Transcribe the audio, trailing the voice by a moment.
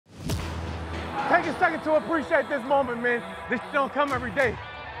a second to appreciate this moment, man. This shit don't come every day.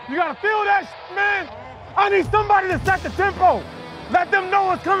 You gotta feel that shit, man. I need somebody to set the tempo. Let them know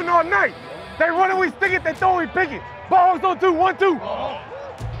what's coming all night. They run and we stick it, they throw and we pick it. Balls on 2, 1, 2.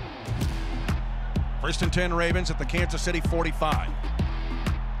 First and 10 Ravens at the Kansas City 45.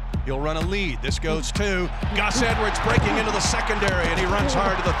 He'll run a lead. This goes to Gus Edwards breaking into the secondary, and he runs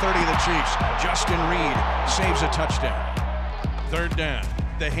hard to the 30 of the Chiefs. Justin Reid saves a touchdown. Third down.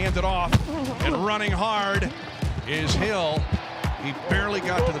 They hand it off, and running hard is Hill. He barely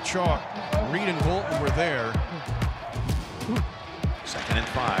got to the chalk. Reid and Bolton were there. Second and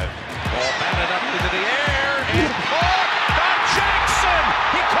 5. Ball batted up into the air and caught by Jackson.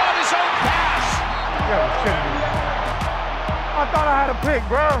 He caught his own pass. I thought I had a pick,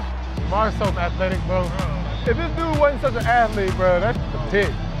 bro. Lamar's so athletic, bro. If this dude wasn't such an athlete, bro, that's a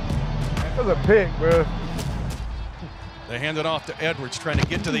pick. That's a pick, bro. They hand it off to Edwards, trying to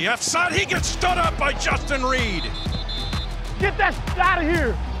get to the F side. He gets stood up by Justin Reid. Get that shit out of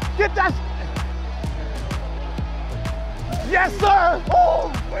here. Get that shit. Yes, sir.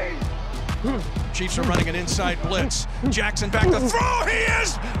 Oh, wait. Chiefs are running an inside blitz. Jackson back to throw. He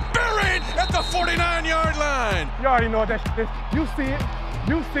is buried at the 49-yard line. You already know what that shit is. You see it.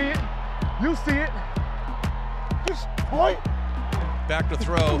 You see it. You see it. Just point. Back to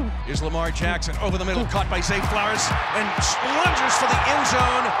throw is Lamar Jackson. Over the middle, caught by Zay Flowers, and lunges for the end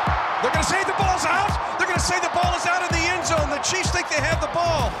zone. They're going to say the ball's out. They're going to say the ball is out of the end zone. The Chiefs think they have the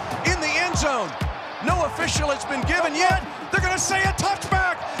ball in the end zone. No official has been given yet. They're going to say a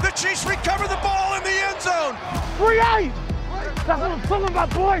touchback. The Chiefs recover the ball in the end zone. 3-8. That's what I'm talking about,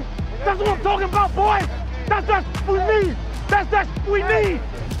 boy. That's what I'm talking about, boy. That's what we need. That's what we need.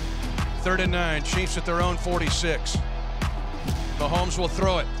 3rd and 9. Chiefs at their own 46. Mahomes will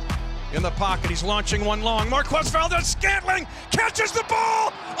throw it in the pocket. He's launching one long. Marquez Valdes-Scantling catches the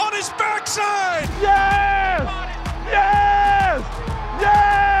ball on his backside. Yes! Yes!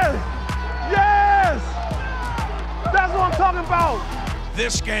 Yes! Yes! That's what I'm talking about.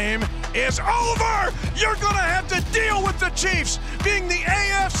 This game is over. You're going to have to deal with the Chiefs being the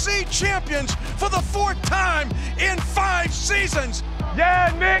AFC champions for the 4th time in 5 seasons.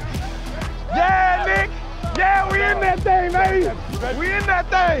 Yeah, Nick. Yeah, Nick. Yeah, we in that thing, man. We in that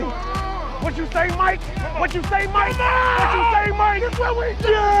thing. What you say, Mike? What you say, Mike? What you say, Mike? That's what we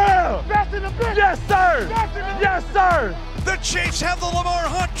do. Yeah. Best in the business. Yes, sir. Yes, sir. The Chiefs have the Lamar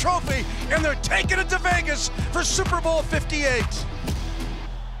Hunt Trophy, and they're taking it to Vegas for Super Bowl 58.